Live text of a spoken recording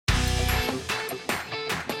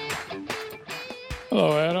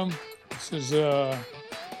Hello, Adam. This is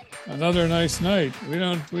another nice night. We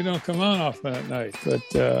don't come on often at night,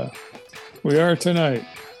 but we are tonight.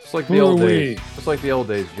 Just like the Who are old days. we? Just like the old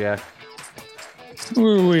days, Jack. Who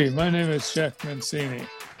are we? My name is Jack Mancini.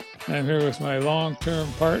 I'm here with my long-term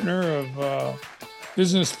partner of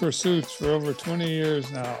business pursuits for over 20 years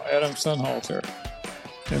now, Adam Sunhalter.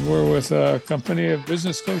 And we're with a company, a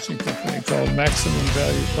business coaching company called Maximum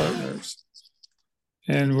Value Partners.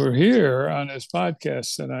 And we're here on this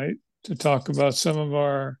podcast tonight to talk about some of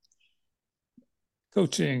our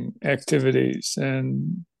coaching activities.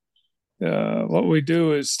 And what we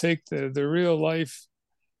do is take the real life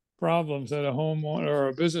problems that a homeowner or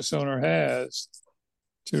a business owner has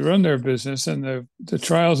to run their business and the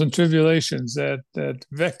trials and tribulations that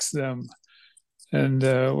vex them. And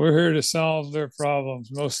we're here to solve their problems,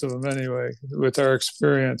 most of them anyway, with our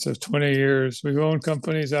experience of 20 years. We've owned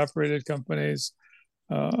companies, operated companies,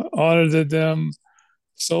 audited them,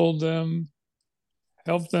 sold them,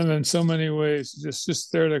 helped them in so many ways.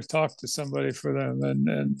 Just there to talk to somebody for them,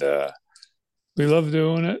 and we love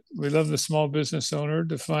doing it. We love the small business owner,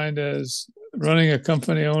 defined as running a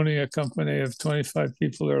company, owning a company of 25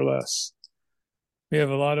 people or less. We have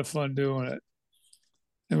a lot of fun doing it.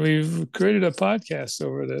 And we've created a podcast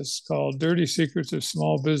over this called Dirty Secrets of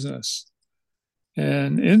Small Business.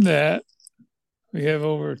 And in that, we have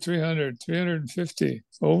over 300, 350,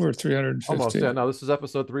 over Almost. Yeah. 350. No, this is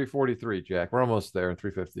episode 343, Jack. We're almost there in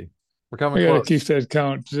 350. We're coming We got to keep close. that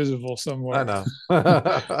count visible I somewhere. know.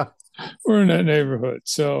 We're in that neighborhood.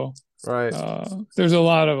 So Right. there's a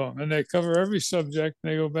lot of them, and they cover every subject.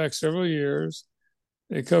 They go back several years.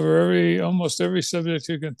 They cover almost every subject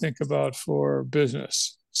you can think about for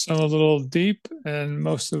business. Some a little deep, and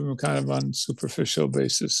most of them kind of on superficial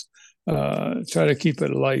basis. Try to keep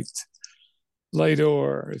it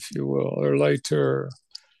lighter, if you will, or lighter.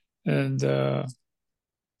 And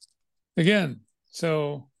again,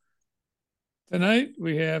 so tonight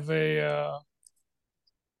we have a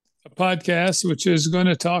podcast which is going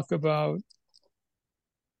to talk about,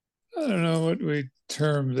 I don't know what we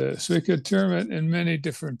term this. We could term it in many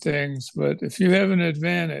different things, but if you have an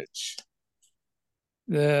advantage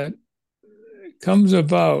that comes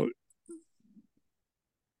about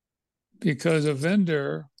because a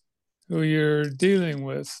vendor who you're dealing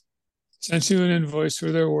with sent you an invoice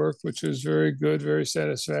for their work, which was very good, very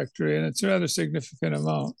satisfactory, and it's a rather significant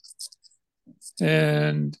amount.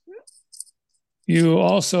 And you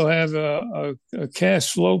also have a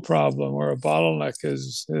cash flow problem or a bottleneck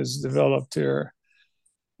has developed here,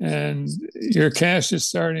 and your cash is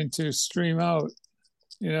starting to stream out,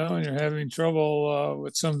 and you're having trouble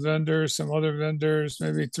with some vendors, some other vendors,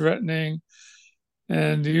 maybe threatening,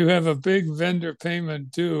 and you have a big vendor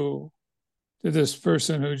payment due to this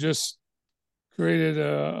person who just created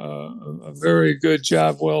a very good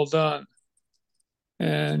job, well done.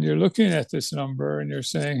 And you're looking at this number and you're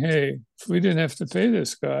saying, hey, if we didn't have to pay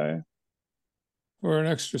this guy for an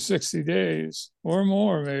extra 60 days or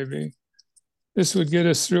more, maybe, this would get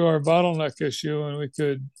us through our bottleneck issue and we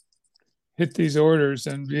could hit these orders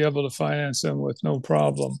and be able to finance them with no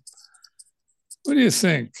problem. What do you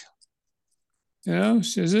think?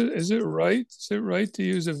 Is it right? Is it right to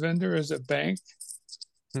use a vendor as a bank?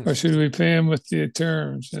 Or should we pay him with the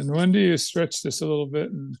terms? And when do you stretch this a little bit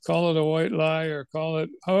and call it a white lie or call it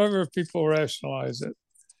however people rationalize it?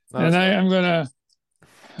 No, And it's I'm going to,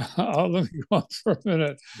 I'll let me go on for a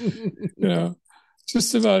minute. You know,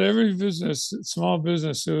 just about every business, small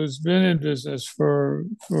business who's been in business for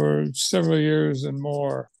several years and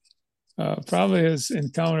more, probably has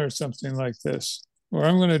encountered something like this, where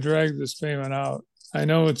I'm going to drag this payment out. I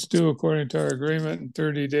know it's due according to our agreement in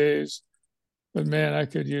 30 days, but man, I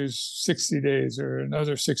could use 60 days or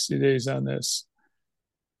another 60 days on this.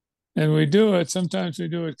 And we do it. Sometimes we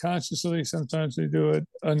do it consciously, sometimes we do it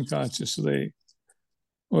unconsciously,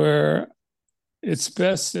 where it's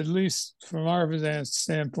best, at least from our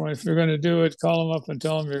standpoint, if you're going to do it, call them up and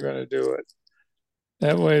tell them you're going to do it.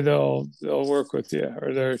 That way they'll work with you,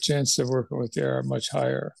 or their chance of working with you are much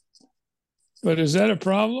higher. But is that a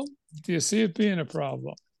problem? Do you see it being a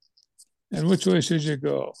problem? And which way should you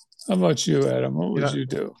go? How about you, Adam? What you would know, you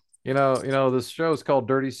do? this show is called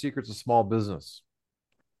Dirty Secrets of Small Business.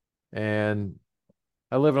 And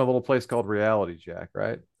I live in a little place called reality, Jack,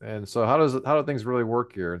 right? And so how do things really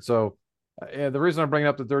work here? And so and the reason I'm bringing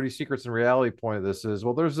up the dirty secrets and reality point of this is,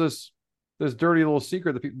 well, there's this dirty little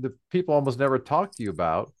secret that the people almost never talk to you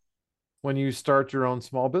about when you start your own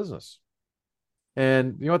small business.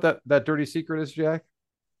 And you know what that dirty secret is, Jack?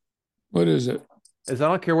 What is it? Is I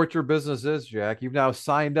don't care what your business is, Jack. You've now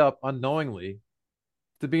signed up unknowingly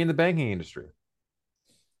to be in the banking industry,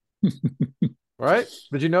 right?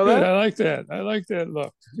 Did you know Good. that? I like that. I like that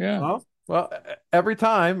look. Yeah. Well, every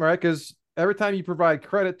time, right? Because every time you provide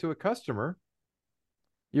credit to a customer,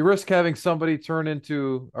 you risk having somebody turn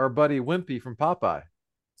into our buddy Wimpy from Popeye.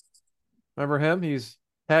 Remember him? He's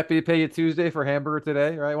happy to pay you Tuesday for hamburger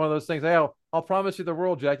today, right? One of those things. Hey, I'll promise you the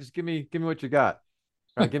world, Jack. Just give me what you got.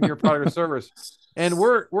 All right, give me your product or service. And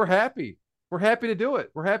we're happy. We're happy to do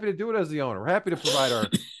it. We're happy to do it as the owner. We're happy to provide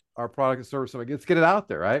our product and service. Let's get it out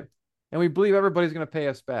there, right? And we believe everybody's going to pay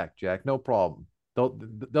us back, Jack. No problem.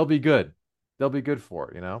 They'll be good. They'll be good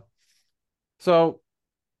for it, you know. So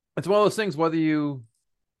it's one of those things. Whether you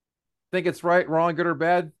think it's right, wrong, good or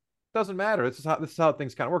bad, doesn't matter. This is how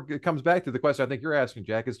things kind of work. It comes back to the question I think you're asking,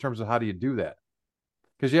 Jack, in terms of how do you do that?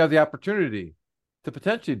 Because you have the opportunity to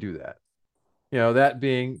potentially do that. You know, that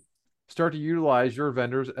being start to utilize your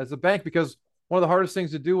vendors as a bank, because one of the hardest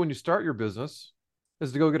things to do when you start your business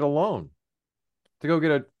is to go get a loan, to go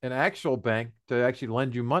get an actual bank to actually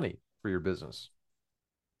lend you money for your business.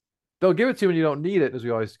 They'll give it to you when you don't need it, as we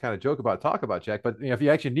always kind of joke about, talk about, Jack. But you know, if you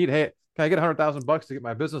actually need, hey, can I get $100,000 to get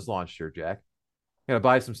my business launched here, Jack? I'm gonna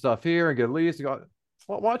buy some stuff here and get a lease. Well,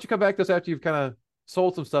 why don't you come back to us after you've kind of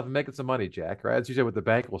sold some stuff and making some money, Jack? Right? That's usually what the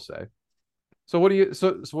bank will say. So what do you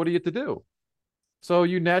have to do? So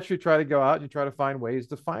you naturally try to go out and you try to find ways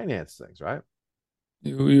to finance things, right?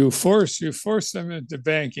 You force them into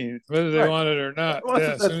banking, whether they Right. want it or not. Well,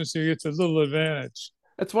 Yeah, as soon as you get the little advantage.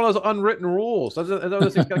 that's one of those unwritten rules. Those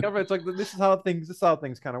things kind of cover. It's like this is how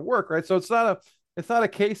things kind of work, right? So it's not a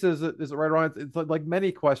case is it right or wrong. It's like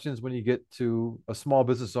many questions when you get to a small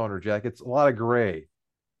business owner, Jack. It's a lot of gray,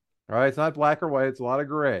 right? It's not black or white. It's a lot of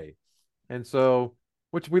gray, and so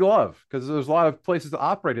which we love because there's a lot of places to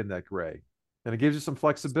operate in that gray, and it gives you some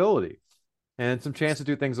flexibility and some chance to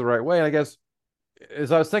do things the right way. And I guess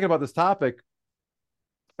as I was thinking about this topic,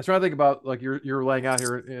 I was trying to think about like you're laying out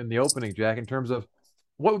here in the opening, Jack, in terms of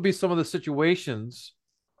what would be some of the situations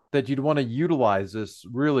that you'd want to utilize this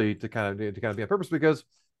really to kind of be on purpose, because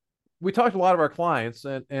we talked to a lot of our clients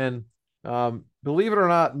and believe it or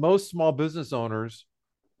not, most small business owners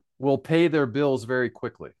will pay their bills very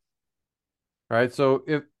quickly, right? So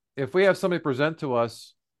if we have somebody present to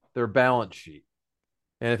us their balance sheet,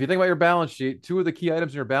 and if you think about your balance sheet, two of the key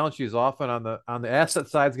items in your balance sheet is often on the asset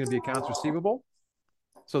side is going to be accounts receivable.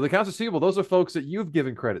 So the accounts receivable, those are folks that you've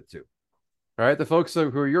given credit to. All right. The folks who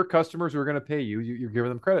are your customers who are going to pay you're giving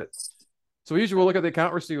them credit. So usually we'll look at the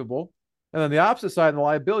account receivable. And then the opposite side, the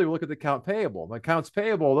liability, we'll look at the account payable. The accounts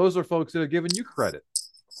payable, those are folks that have given you credit.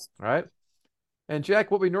 All right. And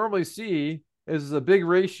Jack, what we normally see is a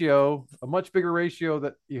much bigger ratio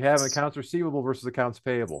that you have in accounts receivable versus accounts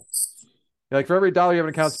payable. Like for every dollar you have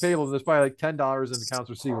in accounts payable, there's probably like $10 in accounts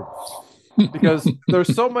receivable. Because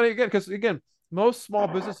there's so many, because again, most small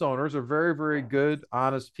business owners are very, very good,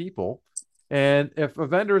 honest people. And if a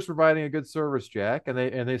vendor is providing a good service, Jack, and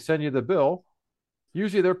they send you the bill,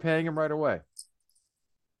 usually they're paying him right away.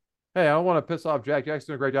 Hey, I don't want to piss off Jack. Jack's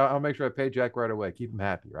doing a great job. I'll make sure I pay Jack right away. Keep him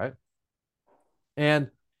happy, right? And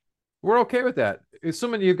we're okay with that.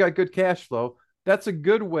 Assuming you've got good cash flow, that's a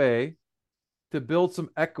good way to build some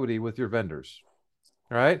equity with your vendors,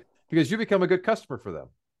 right? Because you become a good customer for them.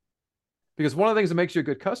 Because one of the things that makes you a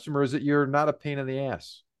good customer is that you're not a pain in the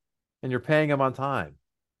ass and you're paying them on time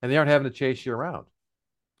and they aren't having to chase you around,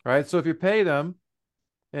 right? So if you pay them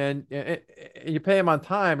and you pay them on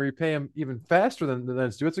time, or you pay them even faster than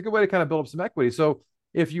it's due, it's a good way to kind of build up some equity. So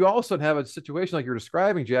if you all of a sudden have a situation like you're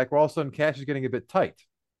describing, Jack, where all of a sudden cash is getting a bit tight,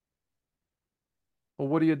 well,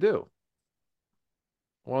 what do you do?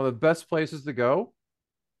 One of the best places to go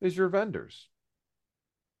is your vendors.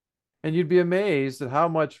 And you'd be amazed at how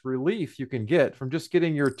much relief you can get from just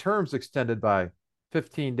getting your terms extended by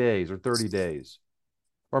 15 days or 30 days.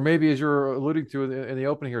 Or maybe, as you're alluding to in the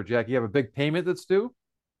opening here, Jack, you have a big payment that's due.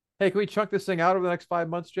 Hey, can we chunk this thing out over the next 5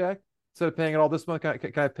 months, Jack? Instead of paying it all this month,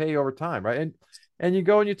 can I pay you over time, right? And you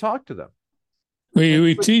go and you talk to them.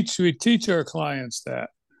 We teach our clients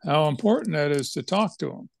that how important that is to talk to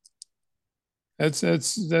them.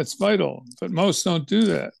 That's vital, but most don't do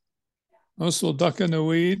that. Most will duck in the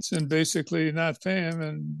weeds and basically not pay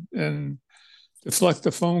him and deflect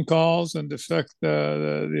the phone calls and deflect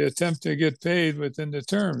the attempt to get paid within the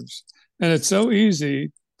terms. And it's so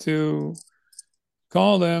easy to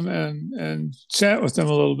call them and chat with them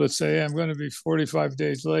a little bit, say, hey, I'm going to be 45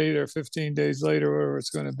 days late or 15 days late or whatever it's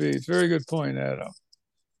going to be. It's a very good point, Adam.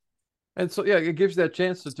 And so, yeah, it gives you that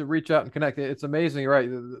chance to reach out and connect. It's amazing, right?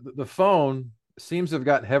 The phone seems to have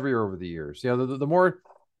gotten heavier over the years. You know, the more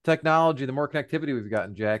technology, the more connectivity we've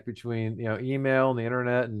gotten, Jack, between, you know, email and the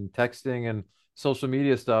internet and texting and social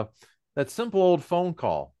media stuff, that simple old phone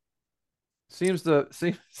call seems to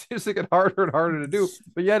get harder and harder to do,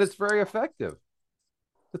 but yet it's very effective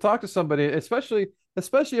to talk to somebody, especially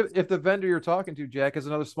if the vendor you're talking to, Jack, is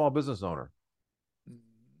another small business owner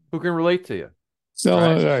who can relate to you,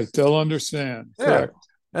 right? Right, they'll understand. Yeah, Correct.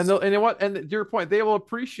 and you know what? And to your point, they will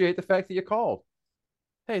appreciate the fact that you called.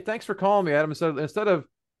 Hey, thanks for calling me, Adam. Instead of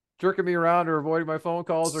jerking me around or avoiding my phone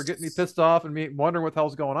calls or getting me pissed off and me wondering what the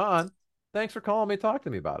hell's going on, thanks for calling me, talk to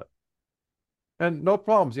me about it. And no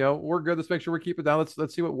problems. We're good. Let's make sure we keep it down.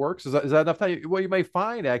 Let's see what works. Is that enough time? What you may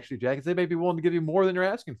find actually, Jack, is they may be willing to give you more than you're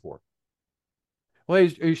asking for. Well,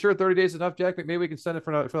 hey, are you sure 30 days is enough, Jack? Maybe we can send it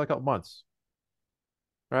for like a couple months,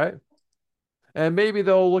 right? And maybe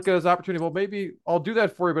they'll look at it as opportunity. Well, maybe I'll do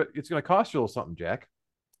that for you, but it's going to cost you a little something, Jack.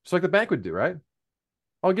 Just like the bank would do, right?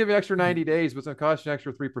 I'll give you an extra 90 days, but it's going to cost you an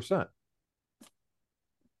extra 3%.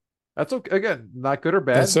 That's okay. Again, not good or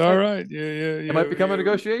bad. That's all right. It might become a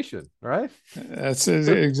negotiation, right? That's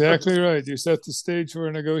exactly right. You set the stage for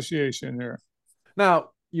a negotiation here.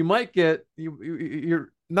 Now, you're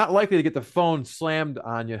not likely to get the phone slammed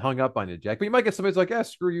on you, hung up on you, Jack, but you might get somebody's like, yeah,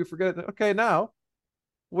 screw you, forget it. Okay, now,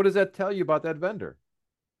 what does that tell you about that vendor?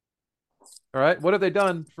 All right. What have they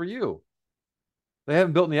done for you? They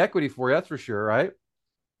haven't built any equity for you, that's for sure, right?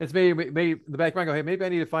 It's maybe the bank might go, hey, maybe I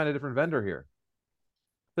need to find a different vendor here.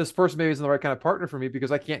 This person maybe isn't the right kind of partner for me because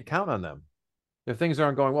I can't count on them if things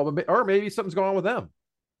aren't going well. Or maybe something's going on with them.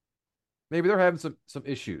 Maybe they're having some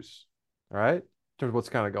issues, all right, in terms of what's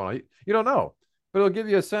kind of going on. You don't know, but it'll give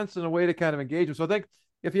you a sense and a way to kind of engage them. So I think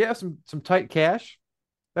if you have some tight cash,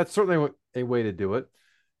 that's certainly a way to do it.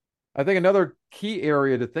 I think another key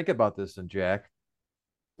area to think about this, and Jack,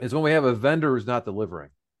 is when we have a vendor who's not delivering.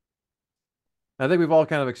 I think we've all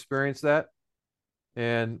kind of experienced that.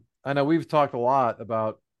 And I know we've talked a lot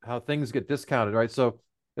about how things get discounted, right? So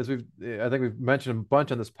I think we've mentioned a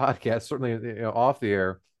bunch on this podcast, certainly off the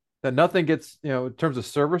air, that nothing gets, in terms of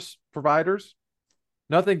service providers,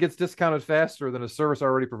 nothing gets discounted faster than a service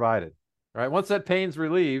already provided, right? Once that pain's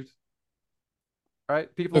relieved,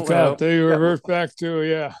 right? People, look out, they revert back to,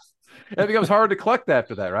 yeah. It becomes hard to collect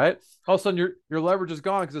after that, right? All of a sudden, your leverage is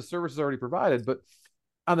gone because the service is already provided. But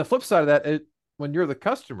on the flip side of that, when you're the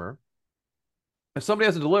customer, if somebody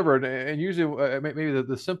hasn't delivered, and usually maybe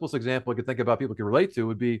the simplest example I could think about people can relate to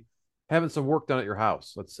would be having some work done at your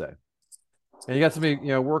house, let's say, and you got somebody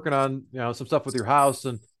working on some stuff with your house,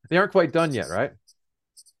 and they aren't quite done yet, right?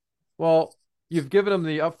 Well, you've given them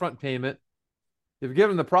the upfront payment, you've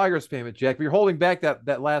given them the progress payment, Jack, but you're holding back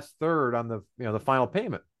that last third on the final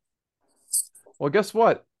payment. Well, guess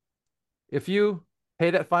what? If you pay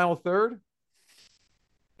that final third,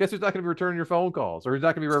 guess who's not going to be returning your phone calls, or who's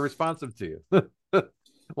not going to be very responsive to you?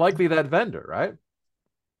 Likely that vendor, right?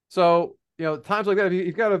 So, times like that, if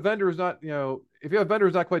you've got a vendor who's not, if you have a vendor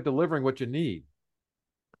who's not quite delivering what you need,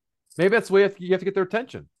 maybe that's the way you have to get their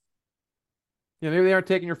attention. Maybe they aren't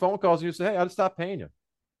taking your phone calls, and you say, hey, I'll just stop paying you.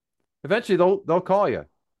 Eventually, they'll call you,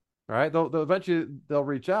 right? They'll eventually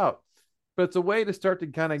reach out, but it's a way to start to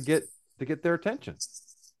kind of get their attention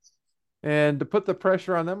and to put the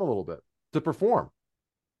pressure on them a little bit to perform.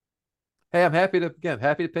 Hey, I'm happy to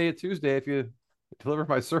pay you Tuesday if you deliver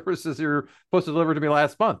my services you're supposed to deliver to me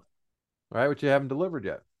last month, right? Which you haven't delivered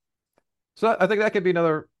yet. So I think that could be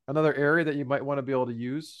another area that you might want to be able to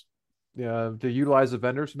use, to utilize the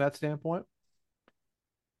vendors from that standpoint.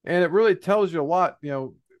 And it really tells you a lot.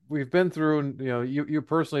 We've been through, and you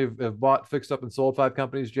personally have bought, fixed up, and sold 5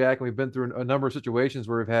 companies, Jack, and we've been through a number of situations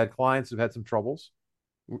where we've had clients who've had some troubles,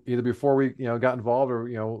 either before we got involved or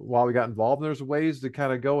while we got involved. And there's ways to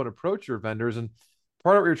kind of go and approach your vendors, and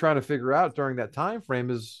part of what you're trying to figure out during that time frame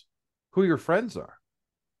is who your friends are,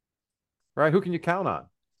 right? Who can you count on?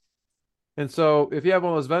 And so if you have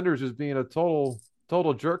one of those vendors who's being a total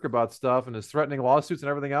jerk about stuff and is threatening lawsuits and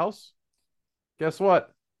everything else, guess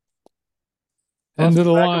what? End of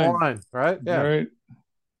the line. Right? Yeah. Right.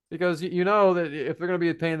 Because you know that if they're going to be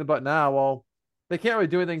a pain in the butt now, well, they can't really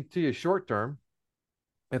do anything to you short term.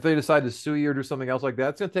 If they decide to sue you or do something else like that,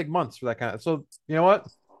 it's going to take months for that kind of. So you know what?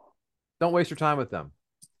 Don't waste your time with them.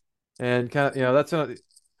 And kind of, that's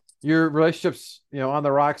your relationships, on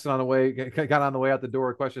the rocks and on the way, got on the way out the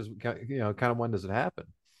door. The question is, kind of when does it happen?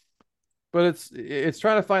 But it's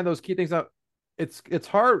trying to find those key things out. It's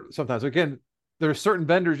hard sometimes. Again, there are certain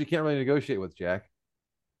vendors you can't really negotiate with, Jack.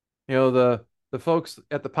 The folks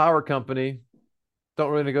at the power company don't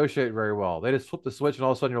really negotiate very well. They just flip the switch and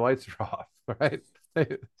all of a sudden your lights are off, right?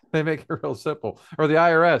 They make it real simple. Or the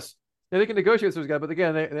IRS. Yeah, they can negotiate with those guys, but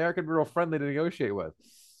again, they aren't going to be real friendly to negotiate with.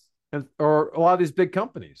 Or a lot of these big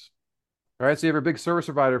companies, all right? So you have a big service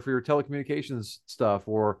provider for your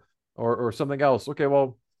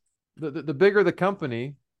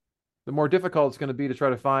the more difficult it's going to be to try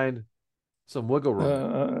to find some wiggle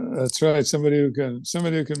room. That's right. Somebody who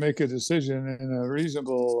can make a decision in a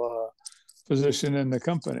reasonable position in the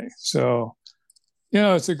company. So,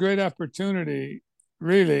 it's a great opportunity,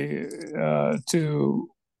 really, to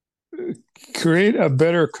create a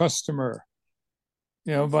better customer,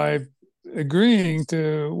 by agreeing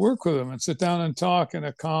to work with them and sit down and talk in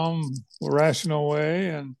a calm, rational way.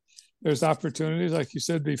 And there's opportunities, like you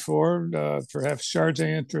said before, perhaps charging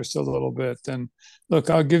interest a little bit. And look,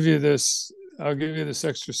 I'll give you this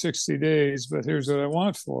extra 60 days, but here's what I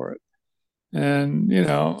want for it. And,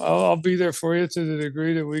 I'll be there for you to the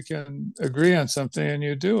degree that we can agree on something and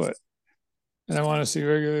you do it. And I want to see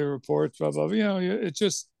regular reports, blah, blah, blah.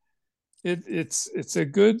 It's a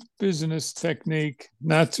good business technique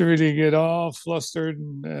not to really get all flustered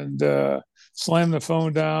and slam the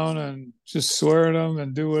phone down and just swear at them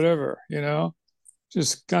and do whatever,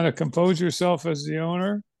 just kind of compose yourself as the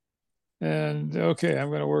owner and okay, I'm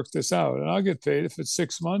going to work this out and I'll get paid. If it's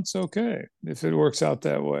 6 months, okay, if it works out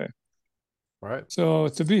that way. Right. So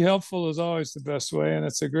to be helpful is always the best way, and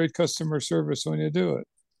it's a great customer service when you do it.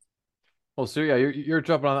 Well, so yeah, you're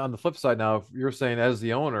jumping on the flip side now. If you're saying as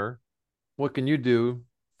the owner, what can you do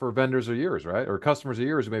for vendors of yours, right? Or customers of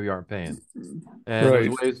yours who maybe aren't paying? And there's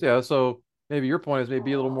Right. ways, yeah. So maybe your point is maybe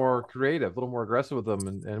be a little more creative, a little more aggressive with them.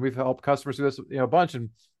 And we've helped customers do this, a bunch.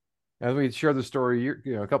 And as we shared the story,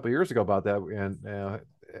 a couple of years ago about that,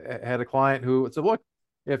 and had a client who said, "Look,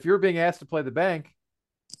 if you're being asked to play the bank,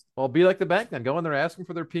 well, be like the bank then. Go in there, ask them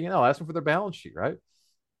for their P&L, ask them for their balance sheet, right?"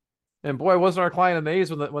 And boy, wasn't our client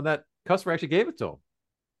amazed when that customer actually gave it to him.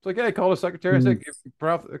 It's like, yeah, he called his secretary and said,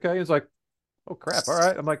 "Okay." He's like, "Oh crap! All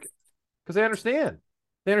right." I'm like, because they understand.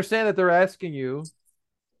 They understand that they're asking you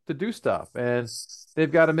to do stuff, and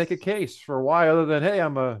they've got to make a case for why, other than, "Hey,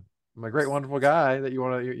 I'm a great, wonderful guy that you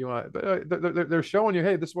want to you want." But they're showing you,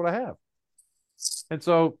 "Hey, this is what I have," and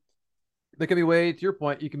so there can be way to your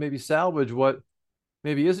point. You can maybe salvage what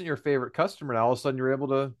maybe isn't your favorite customer. Now all of a sudden you're able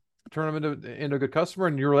to turn them into a good customer,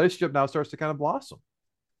 and your relationship now starts to kind of blossom.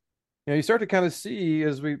 You start to kind of see,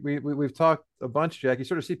 as we've talked a bunch, Jack. You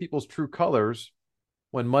sort of see people's true colors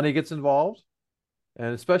when money gets involved,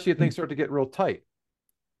 and especially if things start to get real tight.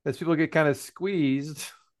 As people get kind of squeezed,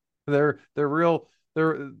 their real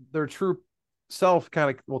their true self kind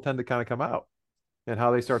of will tend to kind of come out, and how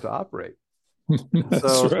they start to operate. That's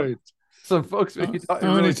So right. some folks maybe thought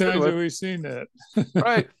you're How really many good times have with, we seen that?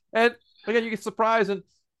 right? And again, you get surprised, and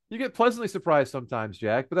you get pleasantly surprised sometimes,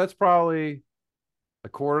 Jack. But that's probably a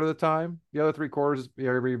quarter of the time. The other three quarters,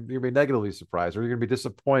 you're going to be negatively surprised, or you're going to be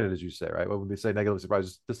disappointed, as you say, right? When we say negatively surprised,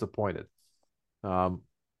 it's disappointed. Um,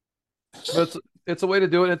 but it's a way to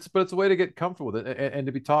do it. It's a way to get comfortable with it, and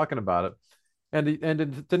to be talking about it,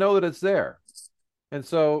 and to know that it's there. And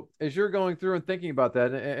so, as you're going through and thinking about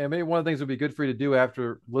that, and maybe one of the things that would be good for you to do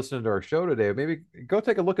after listening to our show today, maybe go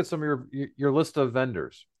take a look at some of your list of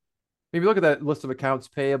vendors. Maybe look at that list of accounts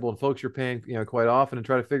payable and folks you're paying, quite often, and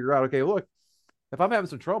try to figure out, okay, look, if I'm having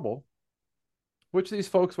some trouble, which of these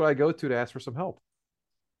folks would I go to ask for some help?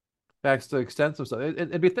 Ask to extend some stuff,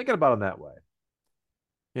 and be thinking about them that way,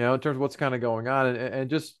 in terms of what's kind of going on, and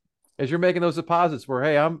just as you're making those deposits, where,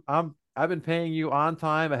 hey, I've been paying you on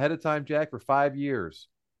time, ahead of time, Jack, for 5 years.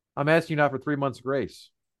 I'm asking you now for 3 months grace.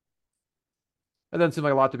 That doesn't seem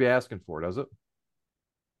like a lot to be asking for, does it?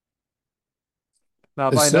 Now,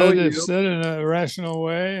 if It's I know said it's you, said in a rational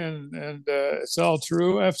way, and it's all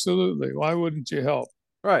true. Absolutely. Why wouldn't you help?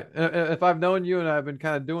 right, and if I've known you and I've been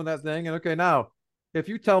kind of doing that thing, and okay, now, if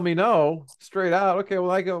you tell me no straight out, okay,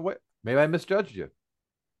 well, I go, wait, maybe I misjudged you.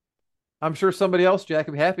 I'm sure somebody else, Jack,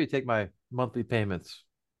 would be happy to take my monthly payments.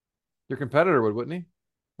 Your competitor would, wouldn't he?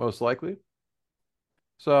 Most likely.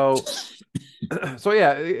 So, so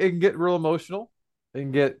yeah, it can get real emotional. It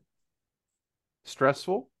can get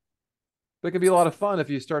stressful, but it can be a lot of fun if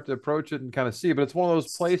you start to approach it and kind of see. But it's one of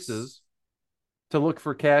those places to look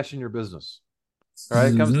for cash in your business. All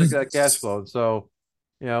right, it comes to Mm-hmm. that cash flow, and so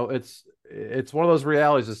it's one of those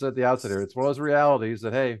realities. I said at the outset here, it's one of those realities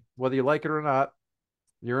that, hey, whether you like it or not,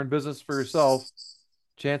 you're in business for yourself.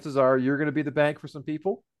 Chances are you're going to be the bank for some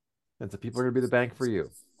people, and some people are going to be the bank for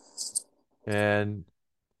you. And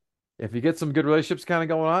if you get some good relationships kind of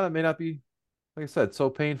going on, it may not be, like I said,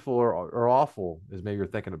 so painful or awful as maybe you're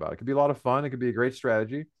thinking about. It could be a lot of fun. It could be a great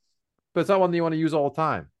strategy, but it's not one that you want to use all the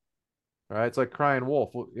time. All right. It's like crying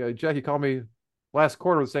wolf. Well, Jack, you called me last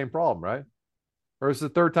quarter with the same problem, right? Or it's the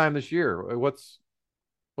third time this year. What's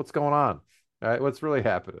going on? All right. What's really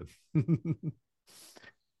happening?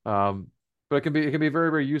 um, but it can be very,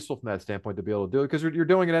 very useful from that standpoint to be able to do it, because you're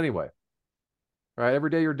doing it anyway. Right. Every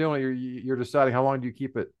day you're doing it, you're deciding how long do you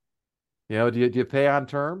keep it, Do you pay on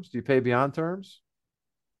terms? Do you pay beyond terms?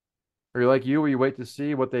 Are you like you, where you wait to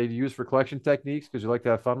see what they use for collection techniques because you like to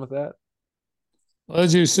have fun with that? Well,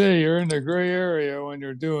 as you say, you're in the gray area when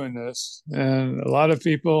you're doing this, and a lot of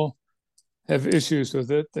people have issues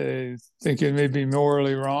with it. They think it may be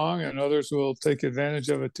morally wrong, and others will take advantage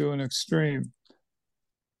of it to an extreme.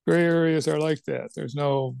 Gray areas are like that. There's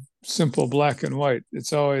no simple black and white.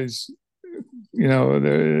 It's always,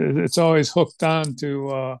 it's always hooked on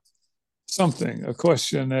to something, a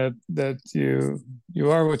question that you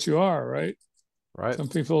are what you are, right? Right. Some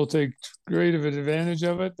people will take great of advantage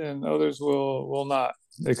of it, and others will not.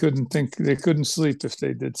 They couldn't sleep if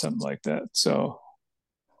they did something like that. So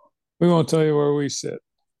we won't tell you where we sit.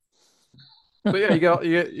 But yeah,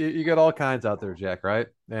 you got all kinds out there, Jack, right?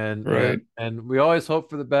 And Right. we always hope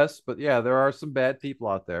for the best, but yeah, there are some bad people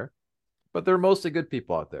out there, but there are mostly good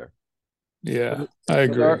people out there. Yeah, I But there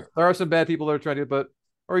agree. are, there are some bad people that are trying to,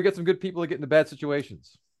 or you get some good people that get into bad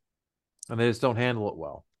situations and they just don't handle it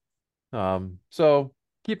well. So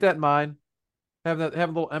keep that in mind. Having a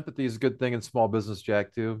little empathy is a good thing in small business,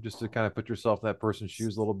 Jack, too, just to kind of put yourself in that person's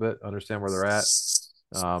shoes a little bit, understand where they're at.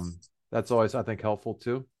 Um, that's always, I think, helpful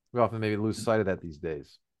too. We often maybe lose sight of that these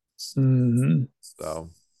days. Hmm. So,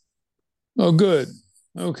 Oh, good.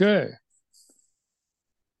 Okay.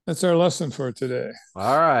 That's our lesson for today.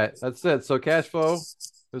 all right, that's it. So cash flow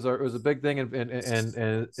was a big thing,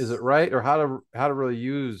 and is it right, or how to really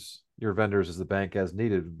use your vendors as the bank as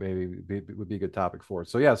needed? Maybe would be a good topic for it.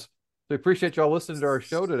 So yes, we appreciate y'all listening to our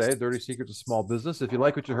show today, Dirty Secrets of Small Business. If you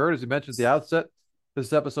like what you heard, as you mentioned at the outset, this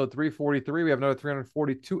is episode 343. We have another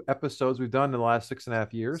 342 episodes we've done in the last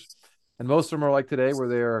 6.5 years, and most of them are like today, where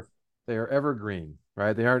they are evergreen,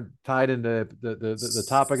 right? They aren't tied into the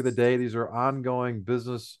topic of the day. These are ongoing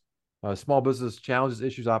business, small business challenges,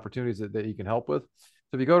 issues, opportunities that you can help with.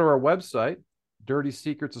 So if you go to our website,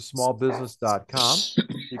 dirtysecretsofsmallbusiness.com,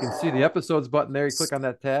 you can see the episodes button there. You click on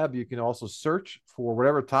that tab. You can also search for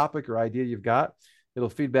whatever topic or idea you've got. It'll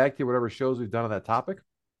feed back to you whatever shows we've done on that topic.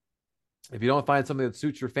 If you don't find something that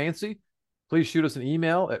suits your fancy, please shoot us an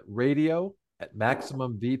email at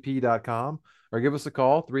radio@maximumvp.com or give us a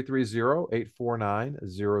call,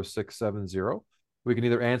 330-849-0670. We can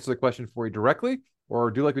either answer the question for you directly or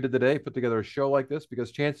do like we did today, put together a show like this,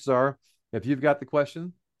 because chances are, if you've got the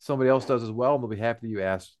question, somebody else does as well, and they'll be happy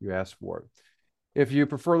that you asked for it. If you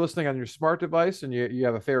prefer listening on your smart device and you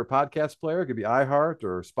have a favorite podcast player, it could be iHeart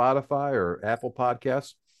or Spotify or Apple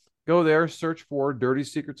Podcasts, go there, search for Dirty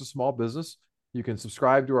Secrets of Small Business. You can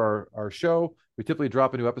subscribe to our show. We typically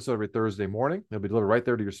drop a new episode every Thursday morning. It'll be delivered right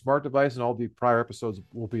there to your smart device, and all the prior episodes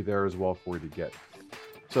will be there as well for you to get.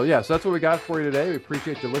 So, yeah, so that's what we got for you today. We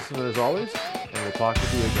appreciate you listening as always, and we'll talk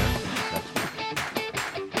with you again next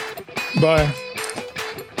week. Bye.